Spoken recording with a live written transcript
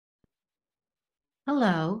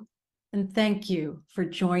Hello, and thank you for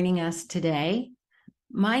joining us today.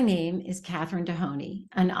 My name is Catherine Dehoney,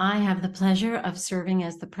 and I have the pleasure of serving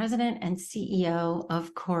as the President and CEO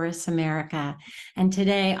of Chorus America. And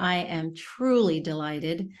today I am truly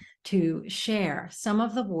delighted to share some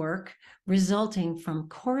of the work resulting from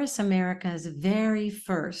Chorus America's very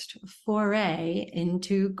first foray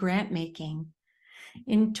into grant making.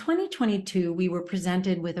 In 2022, we were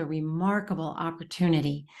presented with a remarkable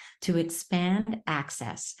opportunity to expand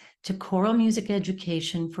access to choral music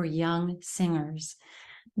education for young singers.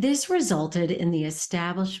 This resulted in the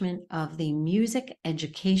establishment of the Music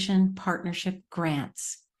Education Partnership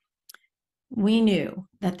Grants. We knew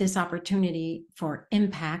that this opportunity for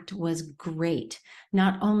impact was great,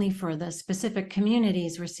 not only for the specific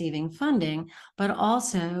communities receiving funding, but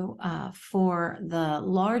also for the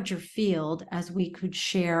larger field as we could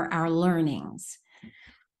share our learnings.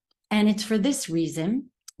 And it's for this reason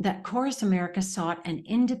that Chorus America sought an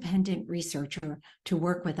independent researcher to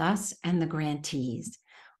work with us and the grantees.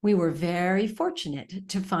 We were very fortunate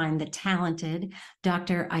to find the talented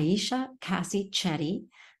Dr. Ayesha Casie Chetty,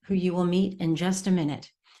 who you will meet in just a minute.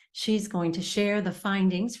 She's going to share the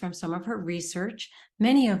findings from some of her research,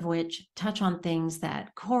 many of which touch on things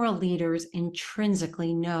that choral leaders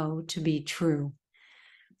intrinsically know to be true.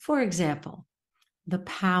 For example, the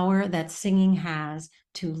power that singing has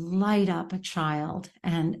to light up a child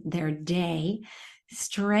and their day,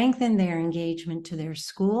 strengthen their engagement to their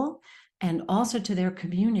school and also to their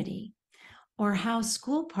community, or how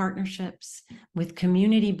school partnerships with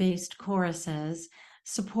community-based choruses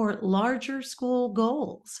support larger school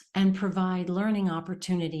goals and provide learning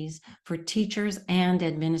opportunities for teachers and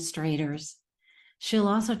administrators. She'll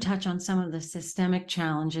also touch on some of the systemic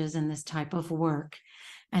challenges in this type of work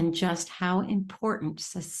and just how important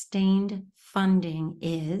sustained funding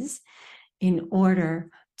is in order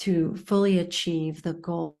to fully achieve the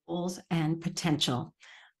goals and potential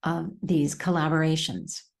of these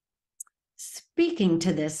collaborations. Speaking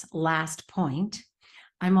to this last point,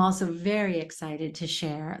 I'm also very excited to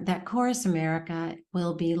share that Chorus America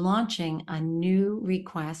will be launching a new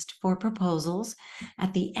request for proposals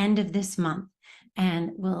at the end of this month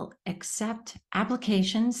and will accept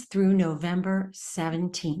applications through November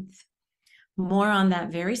 17th. More on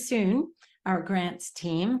that very soon. Our grants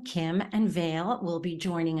team, Kim and Vale, will be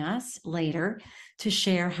joining us later to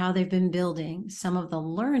share how they've been building some of the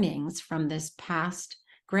learnings from this past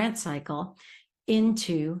grant cycle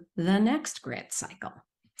into the next grant cycle.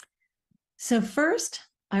 So first,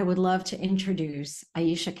 I would love to introduce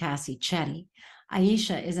Ayesha Casie Chetty.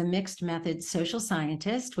 Ayesha is a mixed method social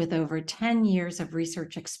scientist with over 10 years of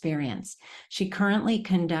research experience. She currently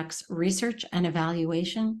conducts research and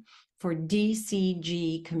evaluation for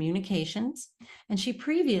DCG Communications, and she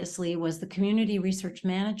previously was the community research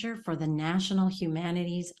manager for the National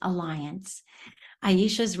Humanities Alliance.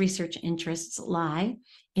 Ayesha's research interests lie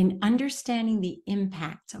in understanding the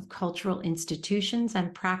impact of cultural institutions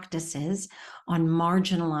and practices on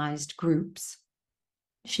marginalized groups.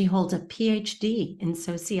 She holds a PhD in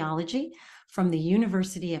sociology from the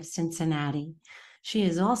University of Cincinnati. She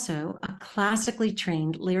is also a classically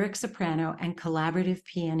trained lyric soprano and collaborative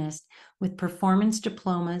pianist with performance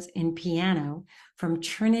diplomas in piano from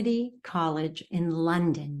Trinity College in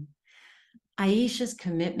London. Ayesha's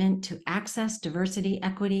commitment to access, diversity,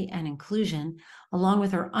 equity, and inclusion, along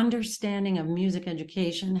with her understanding of music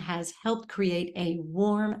education, has helped create a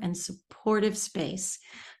warm and supportive space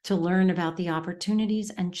to learn about the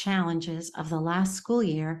opportunities and challenges of the last school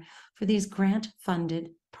year for these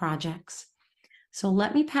grant-funded projects. So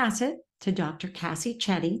let me pass it to Dr. Casie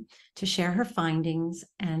Chetty to share her findings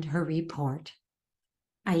and her report.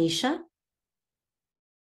 Ayesha?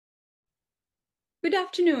 Good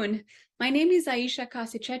afternoon. My name is Ayesha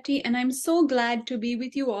Casie Chetty, and I'm so glad to be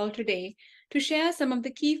with you all today to share some of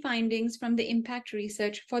the key findings from the impact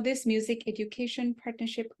research for this Music Education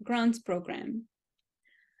Partnership Grants Program.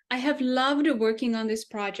 I have loved working on this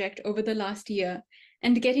project over the last year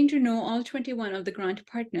and getting to know all 21 of the grant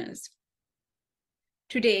partners.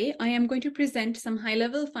 Today, I am going to present some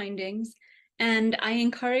high-level findings, and I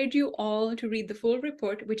encourage you all to read the full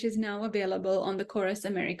report, which is now available on the Chorus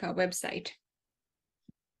America website.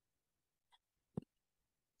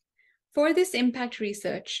 For this impact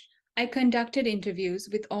research, I conducted interviews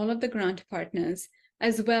with all of the grant partners,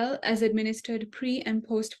 as well as administered pre- and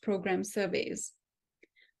post-program surveys.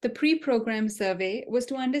 The pre-program survey was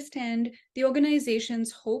to understand the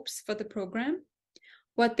organization's hopes for the program,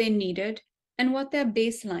 what they needed, and what their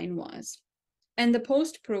baseline was. And the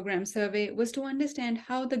post-program survey was to understand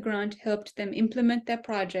how the grant helped them implement their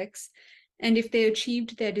projects and if they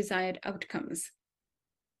achieved their desired outcomes.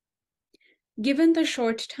 Given the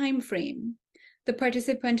short time frame, the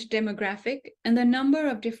participant demographic, and the number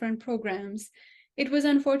of different programs, it was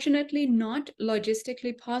unfortunately not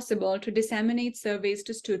logistically possible to disseminate surveys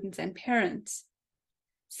to students and parents.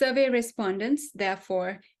 Survey respondents,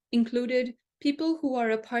 therefore, included people who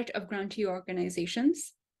are a part of grantee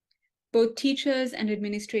organizations, both teachers and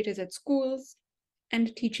administrators at schools,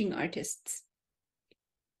 and teaching artists.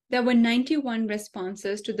 There were 91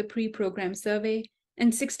 responses to the pre-program survey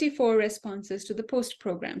and 64 responses to the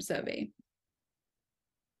post-program survey.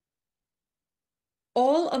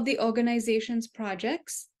 All of the organization's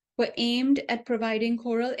projects were aimed at providing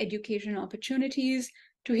choral education opportunities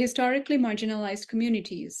to historically marginalized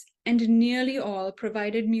communities, and nearly all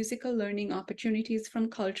provided musical learning opportunities from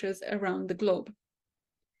cultures around the globe.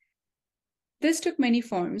 This took many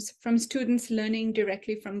forms, from students learning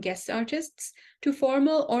directly from guest artists to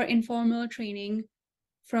formal or informal training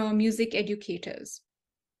from music educators.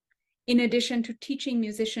 In addition to teaching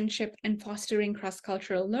musicianship and fostering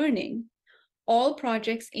cross-cultural learning, all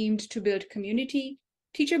projects aimed to build community,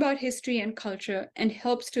 teach about history and culture, and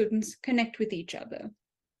help students connect with each other.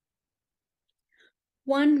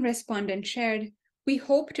 One respondent shared, "We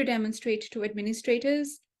hope to demonstrate to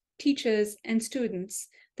administrators, teachers, and students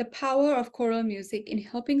the power of choral music in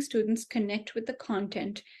helping students connect with the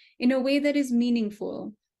content in a way that is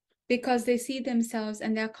meaningful because they see themselves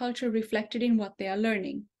and their culture reflected in what they are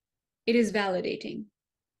learning. It is validating.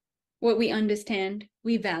 What we understand,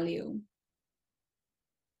 we value."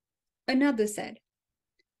 Another said,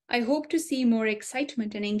 "I hope to see more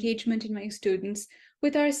excitement and engagement in my students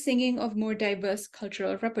with our singing of more diverse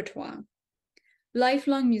cultural repertoire.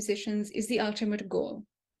 Lifelong musicians is the ultimate goal."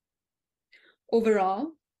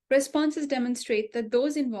 Overall, responses demonstrate that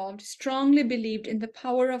those involved strongly believed in the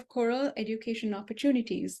power of choral education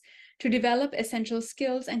opportunities to develop essential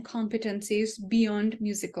skills and competencies beyond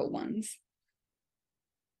musical ones.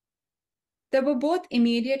 There were both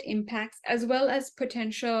immediate impacts as well as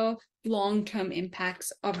potential long-term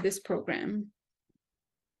impacts of this program.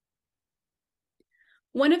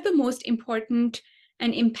 One of the most important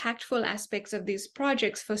and impactful aspects of these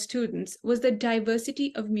projects for students was the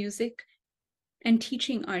diversity of music and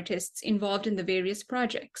teaching artists involved in the various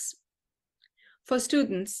projects. For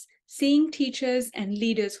students, seeing teachers and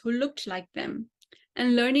leaders who looked like them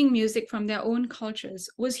and learning music from their own cultures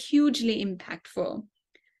was hugely impactful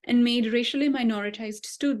and made racially minoritized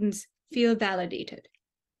students feel validated.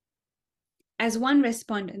 As one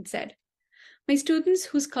respondent said, "My students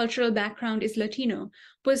whose cultural background is Latino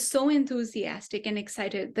were so enthusiastic and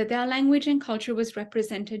excited that their language and culture was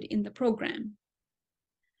represented in the program.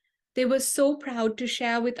 They were so proud to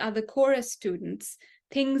share with other chorus students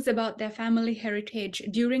things about their family heritage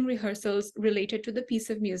during rehearsals related to the piece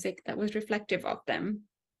of music that was reflective of them."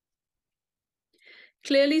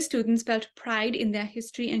 Clearly, students felt pride in their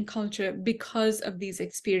history and culture because of these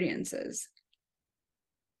experiences.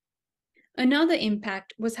 Another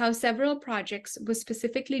impact was how several projects were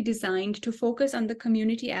specifically designed to focus on the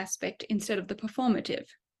community aspect instead of the performative,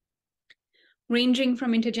 ranging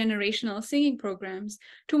from intergenerational singing programs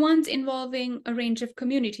to ones involving a range of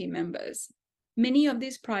community members. Many of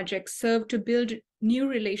these projects serve to build new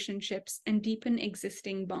relationships and deepen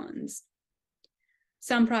existing bonds.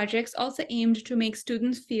 Some projects also aimed to make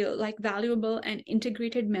students feel like valuable and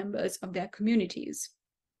integrated members of their communities.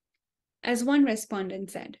 As one respondent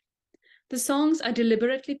said, "The songs are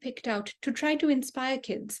deliberately picked out to try to inspire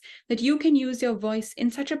kids that you can use your voice in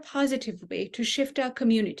such a positive way to shift our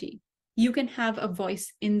community. You can have a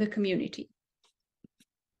voice in the community."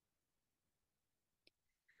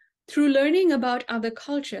 Through learning about other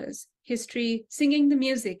cultures, history, singing the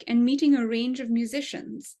music, and meeting a range of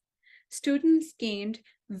musicians, students gained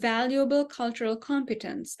valuable cultural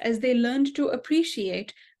competence as they learned to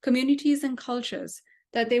appreciate communities and cultures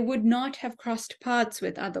that they would not have crossed paths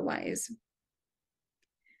with otherwise.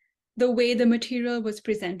 The way the material was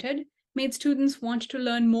presented made students want to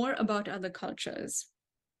learn more about other cultures.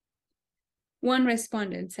 One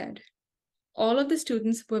respondent said, "All of the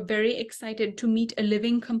students were very excited to meet a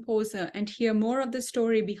living composer and hear more of the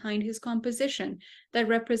story behind his composition that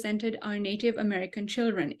represented our Native American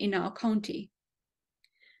children in our county.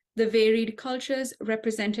 The varied cultures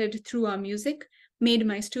represented through our music made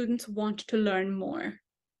my students want to learn more."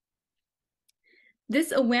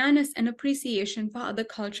 This awareness and appreciation for other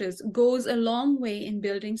cultures goes a long way in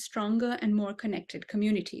building stronger and more connected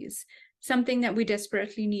communities, something that we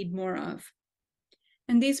desperately need more of.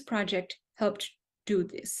 And this project helped do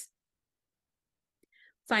this.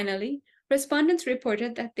 Finally, respondents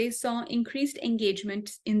reported that they saw increased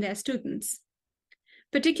engagement in their students,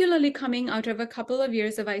 particularly coming out of a couple of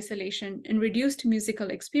years of isolation and reduced musical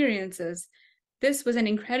experiences. This was an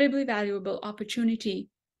incredibly valuable opportunity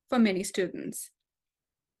for many students.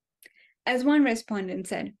 As one respondent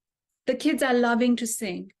said, "The kids are loving to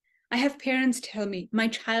sing. I have parents tell me my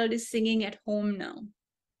child is singing at home now."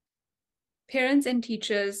 Parents and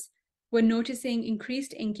teachers were noticing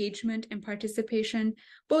increased engagement and participation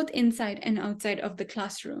both inside and outside of the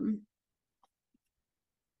classroom.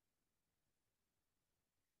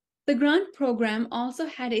 The grant program also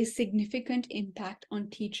had a significant impact on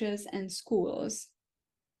teachers and schools.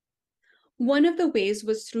 One of the ways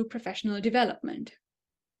was through professional development.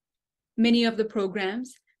 Many of the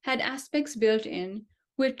programs had aspects built in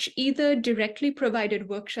which either directly provided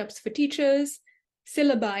workshops for teachers,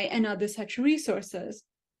 syllabi, and other such resources,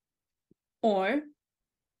 or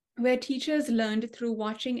where teachers learned through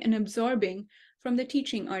watching and absorbing from the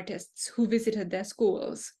teaching artists who visited their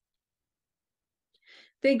schools.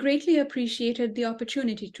 They greatly appreciated the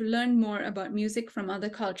opportunity to learn more about music from other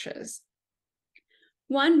cultures.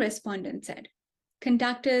 One respondent said,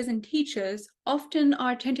 "Conductors and teachers often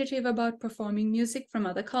are tentative about performing music from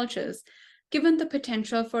other cultures, given the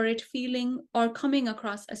potential for it feeling or coming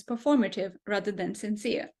across as performative rather than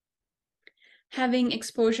sincere. Having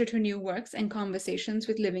exposure to new works and conversations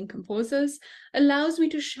with living composers allows me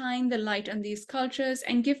to shine the light on these cultures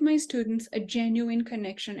and give my students a genuine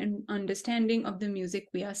connection and understanding of the music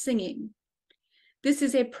we are singing. This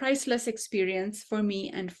is a priceless experience for me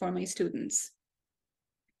and for my students."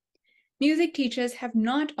 Music teachers have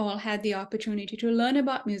not all had the opportunity to learn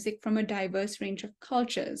about music from a diverse range of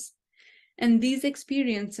cultures, and these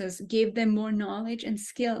experiences gave them more knowledge and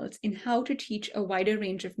skills in how to teach a wider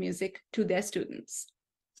range of music to their students.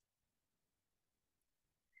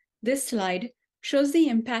 This slide shows the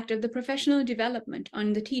impact of the professional development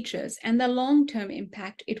on the teachers and the long-term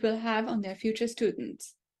impact it will have on their future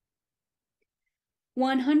students.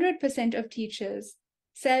 100% of teachers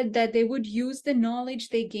said that they would use the knowledge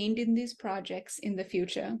they gained in these projects in the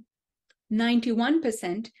future.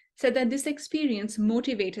 91% said that this experience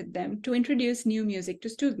motivated them to introduce new music to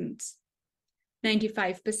students.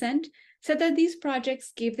 95% said that these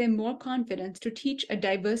projects gave them more confidence to teach a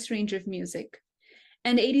diverse range of music.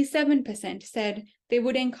 And 87% said they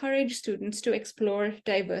would encourage students to explore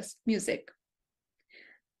diverse music.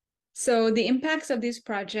 So the impacts of these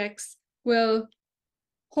projects will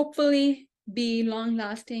hopefully be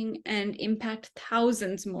long-lasting and impact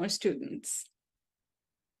thousands more students.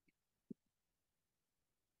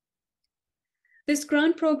 This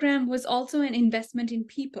grant program was also an investment in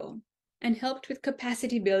people and helped with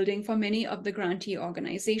capacity building for many of the grantee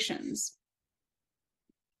organizations.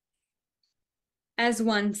 As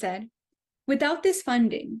one said, "Without this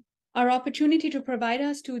funding, our opportunity to provide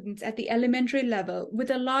our students at the elementary level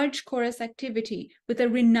with a large chorus activity with a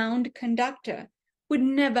renowned conductor would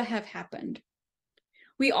never have happened.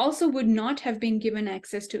 We also would not have been given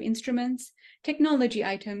access to instruments, technology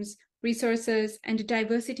items, resources, and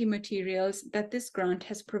diversity materials that this grant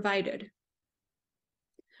has provided."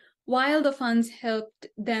 While the funds helped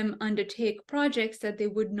them undertake projects that they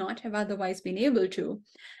would not have otherwise been able to,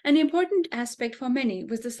 an important aspect for many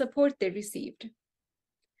was the support they received.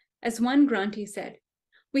 As one grantee said,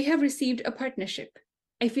 "We have received a partnership.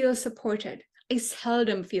 I feel supported. I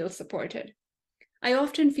seldom feel supported. I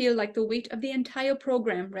often feel like the weight of the entire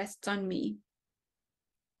program rests on me."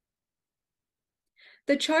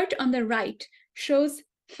 The chart on the right shows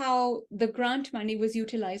how the grant money was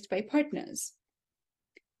utilized by partners.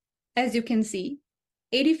 As you can see,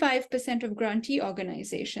 85% of grantee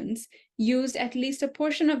organizations used at least a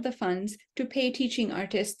portion of the funds to pay teaching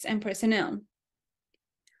artists and personnel.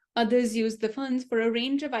 Others used the funds for a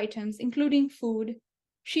range of items, including food,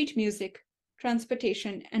 sheet music,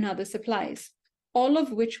 transportation, and other supplies, all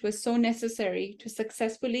of which was so necessary to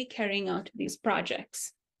successfully carrying out these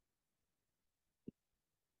projects.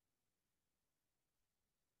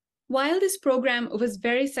 While this program was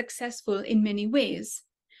very successful in many ways,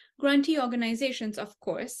 grantee organizations, of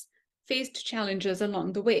course, faced challenges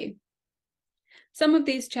along the way. Some of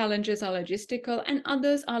these challenges are logistical and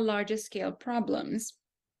others are larger scale problems.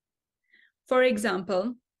 For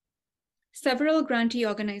example, several grantee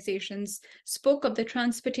organizations spoke of the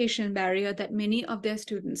transportation barrier that many of their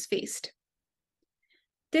students faced.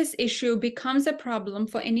 This issue becomes a problem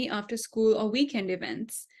for any after-school or weekend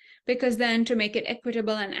events, because then to make it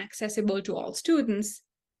equitable and accessible to all students,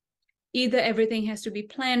 either everything has to be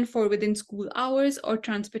planned for within school hours or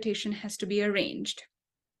transportation has to be arranged.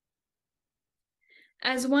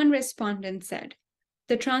 As one respondent said,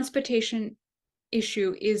 the transportation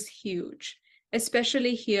issue is huge,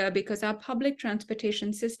 especially here because our public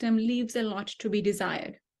transportation system leaves a lot to be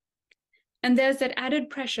desired. And there's that added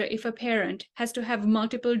pressure if a parent has to have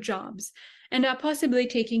multiple jobs and are possibly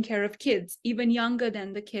taking care of kids even younger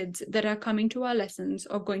than the kids that are coming to our lessons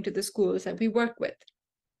or going to the schools that we work with.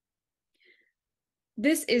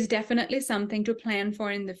 This is definitely something to plan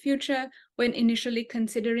for in the future when initially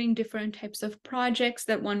considering different types of projects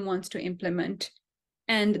that one wants to implement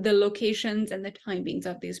and the locations and the timings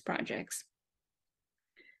of these projects.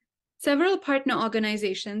 Several partner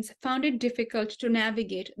organizations found it difficult to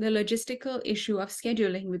navigate the logistical issue of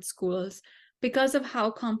scheduling with schools because of how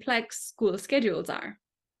complex school schedules are.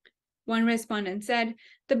 One respondent said,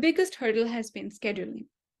 "The biggest hurdle has been scheduling,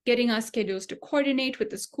 getting our schedules to coordinate with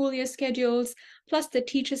the school year schedules, plus the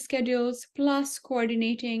teacher schedules, plus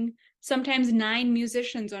coordinating sometimes 9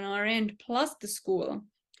 musicians on our end, plus the school,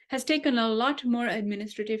 has taken a lot more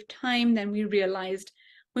administrative time than we realized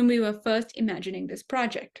when we were first imagining this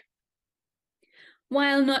project."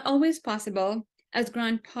 While not always possible, as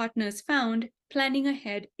grant partners found, planning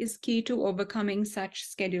ahead is key to overcoming such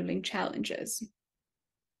scheduling challenges.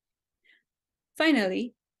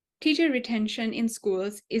 Finally, teacher retention in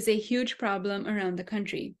schools is a huge problem around the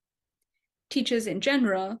country. Teachers in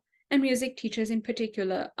general, and music teachers in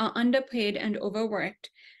particular, are underpaid and overworked,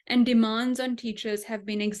 and demands on teachers have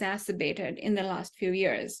been exacerbated in the last few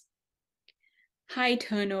years. High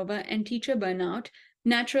turnover and teacher burnout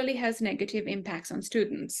naturally has negative impacts on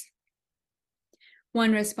students.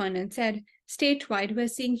 One respondent said, "Statewide, we're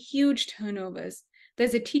seeing huge turnovers.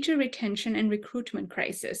 There's a teacher retention and recruitment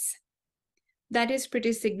crisis." That is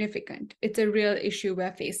pretty significant. It's a real issue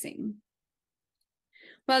we're facing.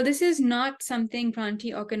 While this is not something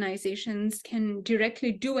grantee organizations can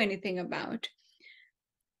directly do anything about,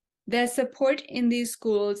 their support in these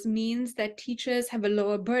schools means that teachers have a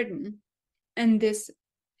lower burden, and this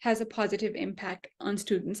has a positive impact on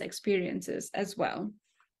students' experiences as well.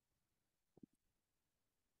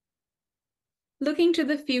 Looking to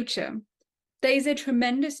the future, there is a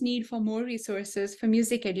tremendous need for more resources for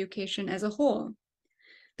music education as a whole.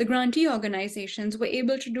 The grantee organizations were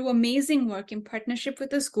able to do amazing work in partnership with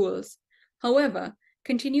the schools. However,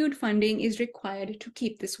 continued funding is required to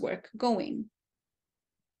keep this work going.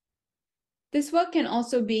 This work can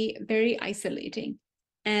also be very isolating.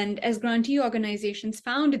 And as grantee organizations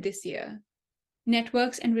found this year,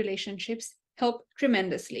 networks and relationships help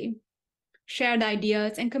tremendously. Shared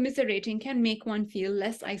ideas and commiserating can make one feel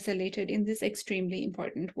less isolated in this extremely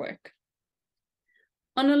important work.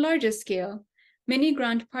 On a larger scale, many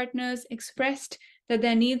grant partners expressed that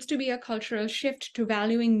there needs to be a cultural shift to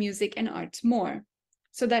valuing music and arts more,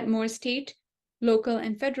 so that more state, local,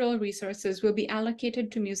 and federal resources will be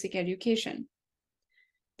allocated to music education.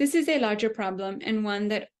 This is a larger problem and one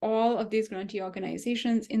that all of these grantee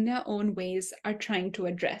organizations in their own ways are trying to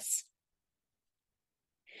address.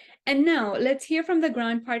 And now let's hear from the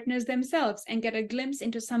grant partners themselves and get a glimpse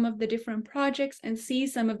into some of the different projects and see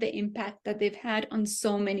some of the impact that they've had on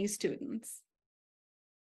so many students.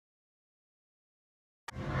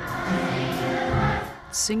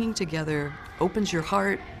 Singing together opens your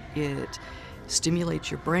heart, it stimulates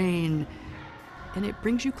your brain, and it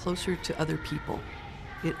brings you closer to other people.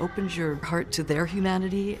 It opens your heart to their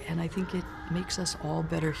humanity, and I think it makes us all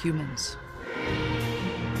better humans.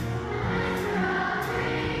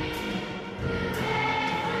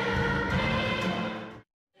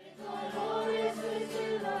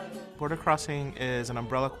 Border Crossing is an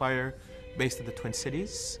umbrella choir based in the Twin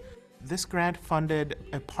Cities. This grant funded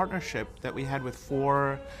a partnership that we had with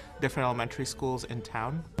 4 different elementary schools in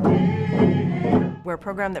town. We're a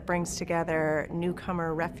program that brings together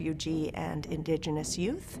newcomer, refugee, and Indigenous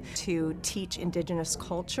youth to teach Indigenous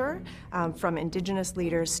culture from Indigenous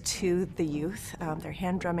leaders to the youth. They're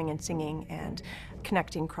hand drumming and singing and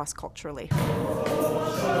connecting cross-culturally.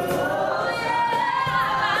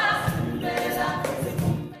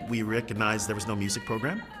 We recognized there was no music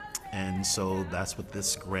program, and so that's what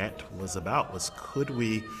this grant was about, was could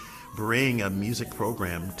we bring a music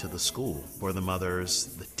program to the school for the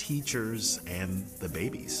mothers, the teachers, and the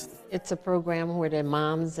babies. It's a program where the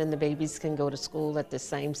moms and the babies can go to school at the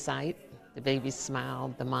same site. The babies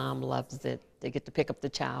smile, the mom loves it. They get to pick up the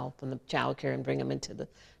child from the child care and bring them into the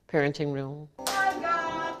parenting room.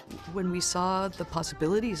 When we saw the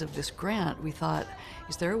possibilities of this grant, we thought,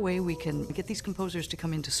 is there a way we can get these composers to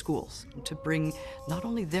come into schools, to bring not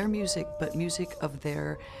only their music, but music of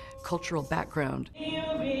their cultural background?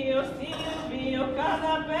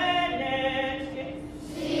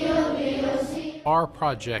 Our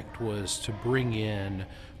project was to bring in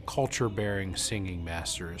culture-bearing singing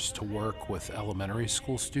masters to work with elementary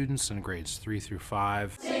school students in grades 3 through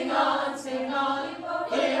 5. Sing on, if we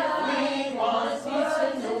want peace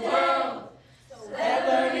in the world. So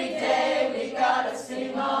every day we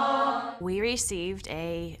received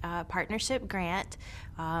a partnership grant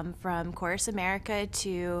from Chorus America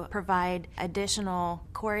to provide additional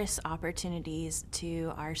chorus opportunities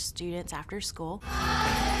to our students after school.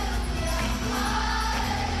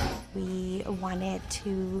 We wanted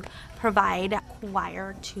to provide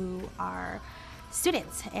choir to our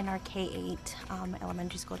students in our K-8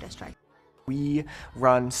 elementary school district. We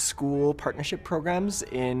run school partnership programs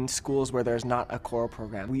in schools where there's not a choral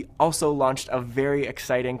program. We also launched a very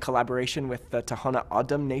exciting collaboration with the Tohono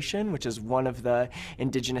O'odham Nation, which is one of the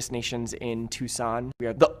indigenous nations in Tucson. We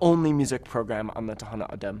are the only music program on the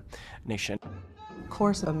Tohono O'odham Nation.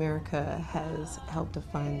 Chorus America has helped to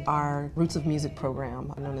fund our Roots of Music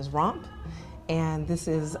program, known as ROMP. And this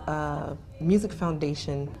is a music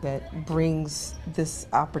foundation that brings this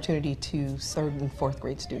opportunity to 3rd and 4th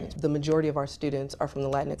grade students. The majority of our students are from the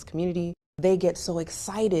Latinx community. They get so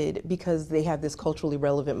excited because they have this culturally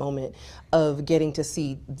relevant moment of getting to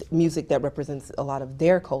see music that represents a lot of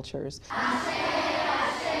their cultures.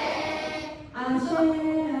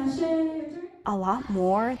 A lot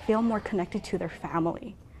more feel more connected to their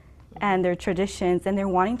family and their traditions, and they're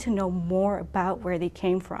wanting to know more about where they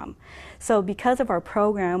came from. So because of our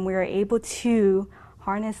program, we are able to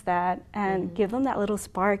harness that and give them that little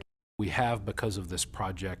spark. We have, because of this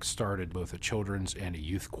project, started both a children's and a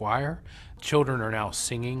youth choir. Children are now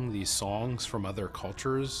singing these songs from other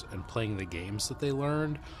cultures and playing the games that they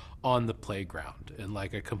learned on the playground in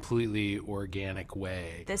like a completely organic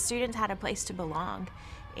way. The students had a place to belong,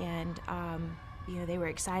 and they were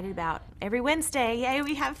excited about every Wednesday. Yay,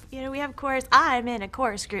 we have chorus. I'm in a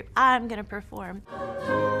chorus group. I'm gonna perform.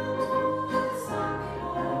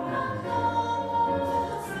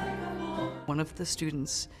 One of the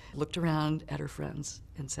students looked around at her friends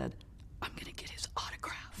and said, "I'm gonna get his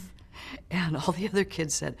autograph." And all the other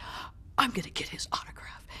kids said, "I'm gonna get his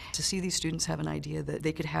autograph." To see these students have an idea that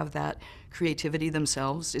they could have that creativity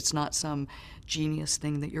themselves, it's not some genius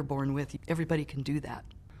thing that you're born with. Everybody can do that.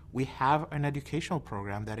 We have an educational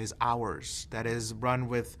program that is ours, that is run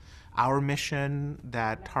with our mission,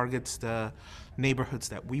 that targets the neighborhoods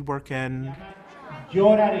that we work in.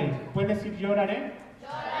 Lloraré. ¿Puedes decir lloraré?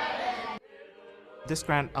 This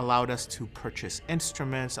grant allowed us to purchase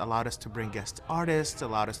instruments, allowed us to bring guest artists,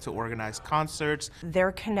 allowed us to organize concerts.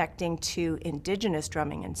 They're connecting to indigenous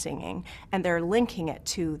drumming and singing, and they're linking it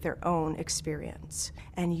to their own experience.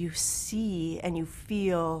 And you see and you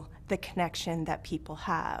feel the connection that people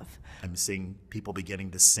have. I'm seeing people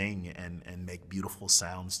beginning to sing and make beautiful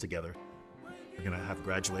sounds together. We're gonna have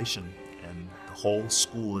graduation, and the whole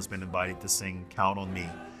school has been invited to sing Count on Me,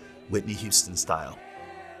 Whitney Houston style.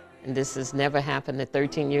 And this has never happened in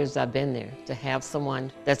 13 years I've been there, to have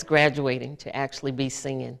someone that's graduating to actually be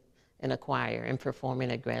singing in a choir and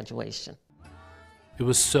performing at graduation. It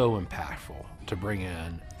was so impactful to bring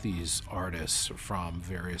in these artists from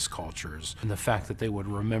various cultures, and the fact that they would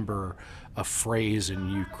remember a phrase in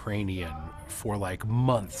Ukrainian for like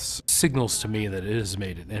months signals to me that it has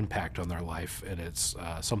made an impact on their life, and it's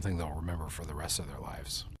something they'll remember for the rest of their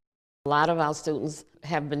lives. A lot of our students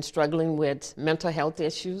have been struggling with mental health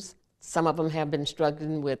issues. Some of them have been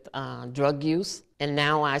struggling with drug use, and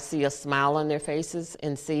now I see a smile on their faces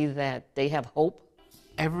and see that they have hope.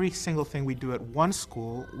 Every single thing we do at one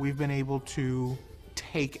school, we've been able to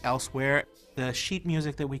take elsewhere. The sheet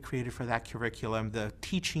music that we created for that curriculum, the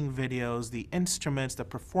teaching videos, the instruments, the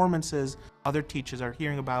performances, other teachers are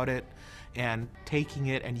hearing about it and taking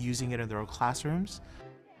it and using it in their own classrooms.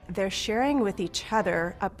 They're sharing with each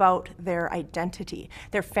other about their identity,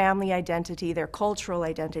 their family identity, their cultural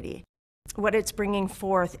identity. What it's bringing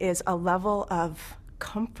forth is a level of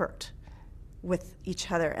comfort with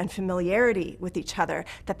each other and familiarity with each other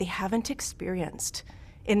that they haven't experienced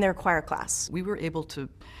in their choir class. We were able to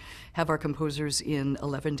have our composers in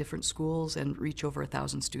 11 different schools and reach over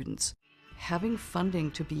 1,000 students. Having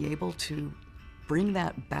funding to be able to bring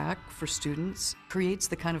that back for students creates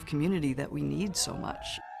the kind of community that we need so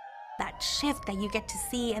much. That shift that you get to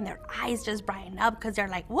see, and their eyes just brighten up because they're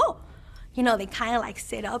like, whoa. You know, they kind of like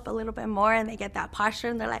sit up a little bit more and they get that posture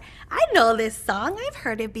and they're like, I know this song, I've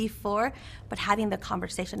heard it before. But having the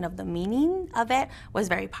conversation of the meaning of it was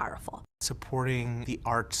very powerful. Supporting the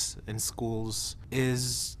arts in schools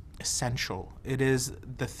is essential. It is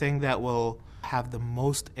the thing that will have the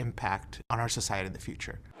most impact on our society in the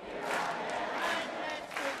future.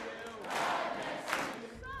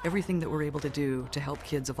 Everything that we're able to do to help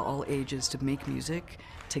kids of all ages to make music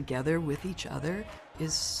together with each other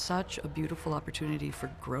is such a beautiful opportunity for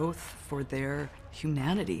growth, for their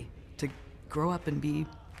humanity, to grow up and be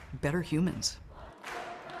better humans.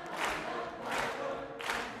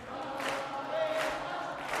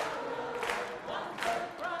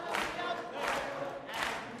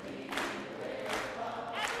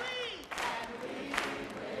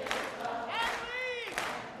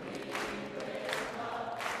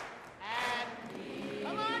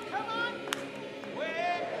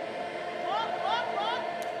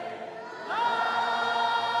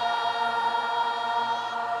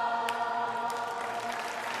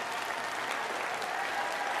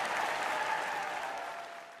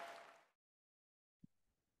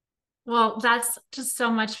 Well, that's just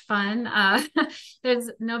so much fun. There's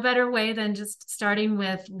no better way than just starting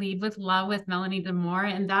with Lead with Love with Melanie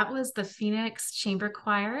Demore. And that was the Phoenix Chamber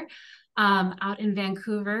Choir out in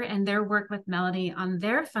Vancouver, and their work with Melanie on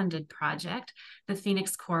their funded project, the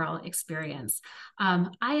Phoenix Choral Experience. I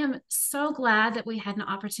am so glad that we had an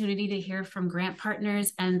opportunity to hear from grant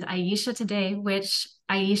partners and Ayesha today, which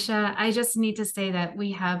Ayesha, I just need to say that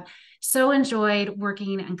we have so enjoyed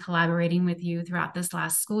working and collaborating with you throughout this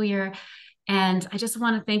last school year. And I just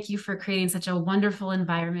want to thank you for creating such a wonderful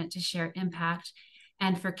environment to share impact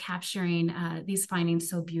and for capturing these findings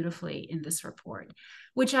so beautifully in this report,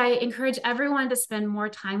 which I encourage everyone to spend more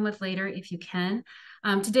time with later if you can.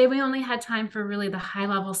 Today, we only had time for really the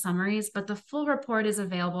high-level summaries, but the full report is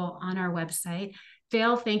available on our website.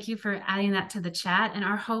 Vale, thank you for adding that to the chat. And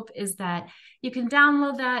our hope is that you can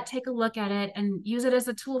download that, take a look at it, and use it as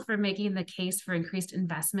a tool for making the case for increased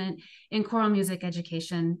investment in choral music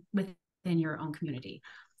education within your own community.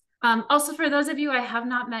 Also, for those of you I have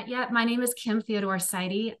not met yet, my name is Kim Theodore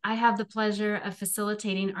Seide. I have the pleasure of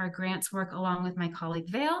facilitating our grants work along with my colleague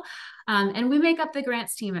Vale, and we make up the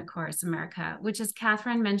grants team at Chorus America, which, as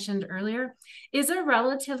Catherine mentioned earlier, is a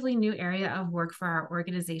relatively new area of work for our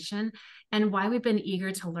organization and why we've been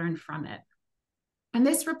eager to learn from it. And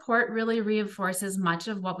this report really reinforces much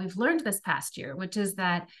of what we've learned this past year, which is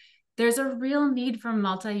that there's a real need for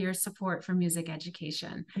multi-year support for music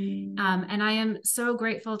education. And I am so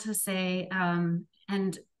grateful to say,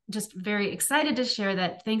 and just very excited to share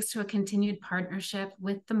that thanks to a continued partnership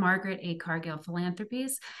with the Margaret A. Cargill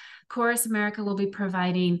Philanthropies, Chorus America will be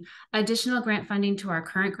providing additional grant funding to our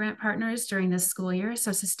current grant partners during this school year,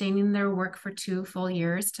 so sustaining their work for 2 full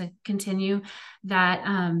years to continue that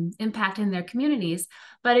impact in their communities.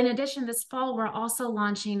 But in addition, this fall, we're also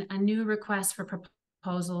launching a new request for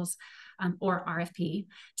proposals or RFP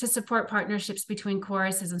to support partnerships between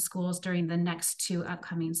choruses and schools during the next 2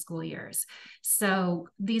 upcoming school years. So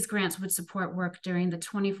these grants would support work during the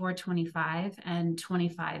 24-25 and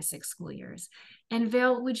 25-6 school years. And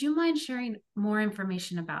Vale, would you mind sharing more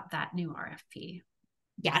information about that new RFP?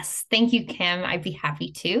 Yes, thank you, Kim. I'd be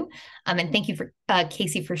happy to. And thank you for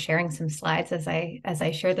Casey for sharing some slides as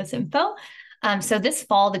I share this info. So this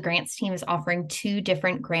fall, the grants team is offering 2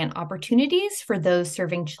 different grant opportunities for those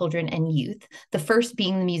serving children and youth, the first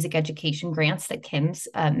being the music education grants that Kim's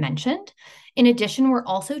mentioned. In addition, we're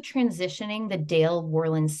also transitioning the Dale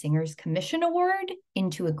Worland Singers Commission Award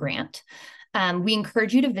into a grant. We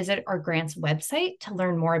encourage you to visit our grants website to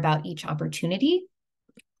learn more about each opportunity.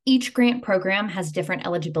 Each grant program has different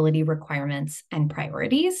eligibility requirements and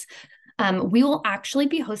priorities. We will actually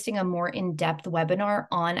be hosting a more in-depth webinar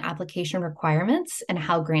on application requirements and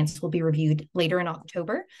how grants will be reviewed later in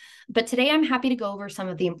October. But today I'm happy to go over some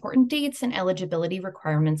of the important dates and eligibility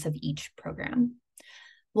requirements of each program.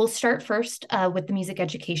 We'll start first with the Music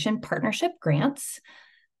Education Partnership Grants.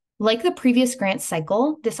 Like the previous grant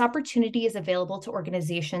cycle, this opportunity is available to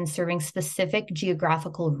organizations serving specific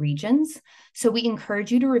geographical regions. So we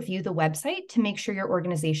encourage you to review the website to make sure your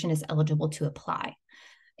organization is eligible to apply.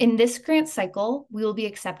 In this grant cycle, we will be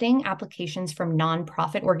accepting applications from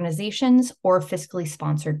nonprofit organizations or fiscally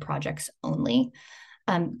sponsored projects only.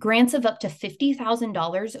 Grants of up to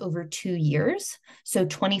 $50,000 over 2 years, so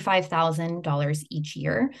 $25,000 each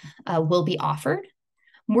year, will be offered.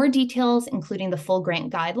 More details, including the full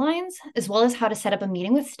grant guidelines, as well as how to set up a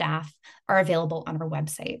meeting with staff, are available on our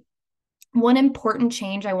website. One important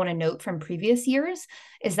change I want to note from previous years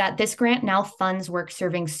is that this grant now funds work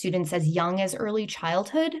serving students as young as early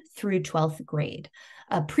childhood through 12th grade.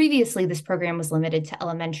 Previously, this program was limited to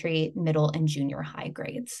elementary, middle, and junior high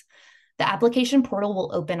grades. The application portal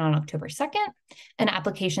will open on October 2nd, and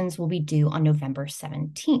applications will be due on November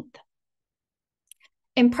 17th.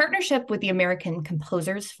 In partnership with the American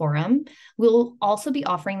Composers Forum, we'll also be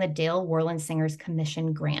offering the Dale Worland Singers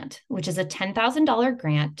Commission Grant, which is a $10,000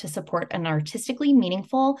 grant to support an artistically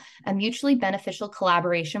meaningful and mutually beneficial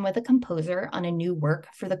collaboration with a composer on a new work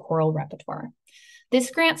for the choral repertoire.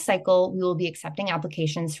 This grant cycle, we will be accepting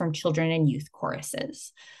applications from children and youth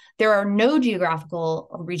choruses. There are no geographical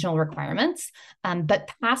or regional requirements,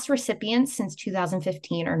 but past recipients since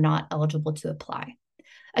 2015 are not eligible to apply.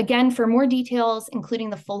 Again, for more details, including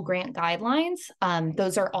the full grant guidelines,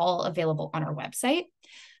 those are all available on our website.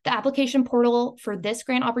 The application portal for this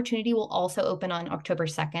grant opportunity will also open on October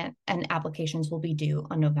 2nd, and applications will be due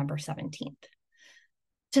on November 17th.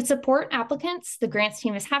 To support applicants, the grants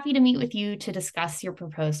team is happy to meet with you to discuss your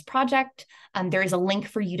proposed project. There is a link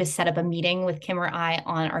for you to set up a meeting with Kim or I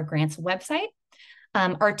on our grants website.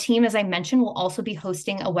 Our team, as I mentioned, will also be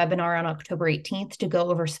hosting a webinar on October 18th to go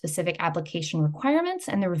over specific application requirements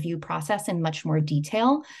and the review process in much more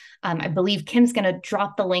detail. I believe Kim's going to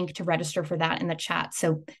drop the link to register for that in the chat.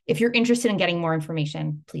 So if you're interested in getting more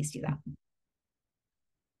information, please do that.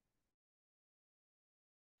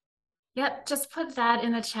 Yep, just put that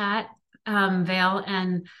in the chat, Vale.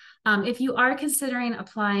 And if you are considering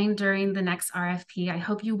applying during the next RFP, I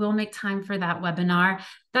hope you will make time for that webinar.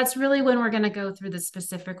 That's really when we're going to go through the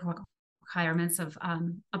specific requirements of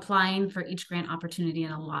applying for each grant opportunity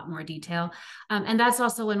in a lot more detail. And that's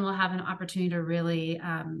also when we'll have an opportunity to really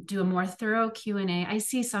do a more thorough Q&A. I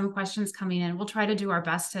see some questions coming in. We'll try to do our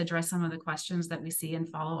best to address some of the questions that we see and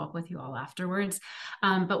follow up with you all afterwards.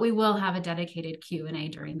 But we will have a dedicated Q&A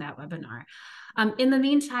during that webinar. In the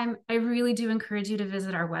meantime, I really do encourage you to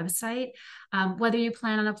visit our website. Whether you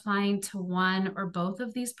plan on applying to one or both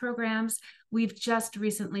of these programs, we've just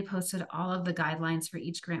recently posted all of the guidelines for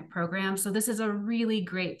each grant program. So this is a really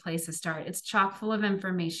great place to start. It's chock full of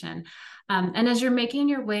information. And as you're making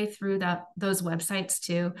your way through those websites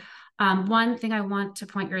too, one thing I want to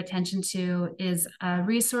point your attention to is a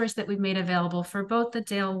resource that we've made available for both the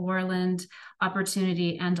Dale Warland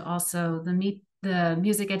opportunity and also the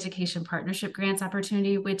Music Education Partnership Grants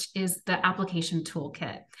opportunity, which is the application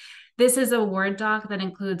toolkit. This is a Word doc that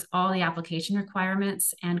includes all the application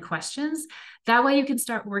requirements and questions. That way you can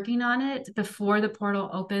start working on it before the portal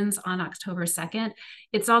opens on October 2nd.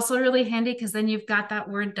 It's also really handy because then you've got that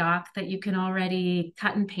Word doc that you can already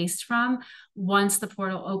cut and paste from once the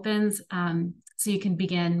portal opens, so you can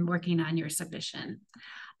begin working on your submission.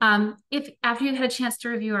 If after you've had a chance to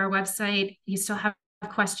review our website, you still have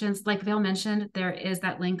questions, like Vale mentioned, there is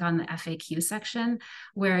that link on the FAQ section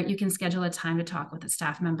where you can schedule a time to talk with a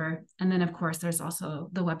staff member. And then of course, there's also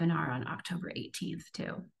the webinar on October 18th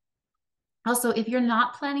too. Also, if you're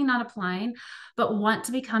not planning on applying, but want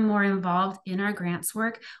to become more involved in our grants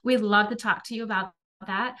work, we'd love to talk to you about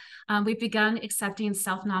that. We've begun accepting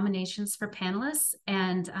self-nominations for panelists.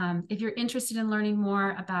 And if you're interested in learning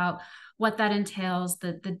more about what that entails,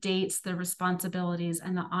 the dates, the responsibilities,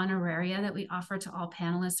 and the honoraria that we offer to all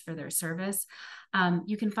panelists for their service,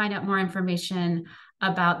 you can find out more information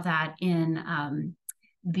about that in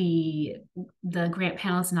the grant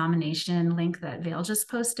panelist nomination link that Vale just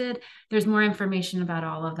posted. There's more information about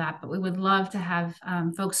all of that, but we would love to have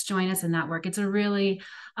folks join us in that work. It's a really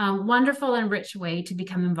wonderful and rich way to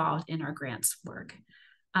become involved in our grants work.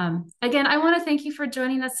 Again, I want to thank you for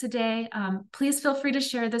joining us today. Please feel free to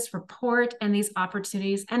share this report and these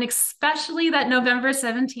opportunities, and especially that November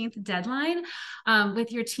 17th deadline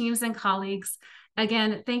with your teams and colleagues.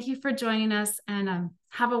 Again, thank you for joining us, and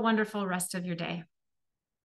have a wonderful rest of your day.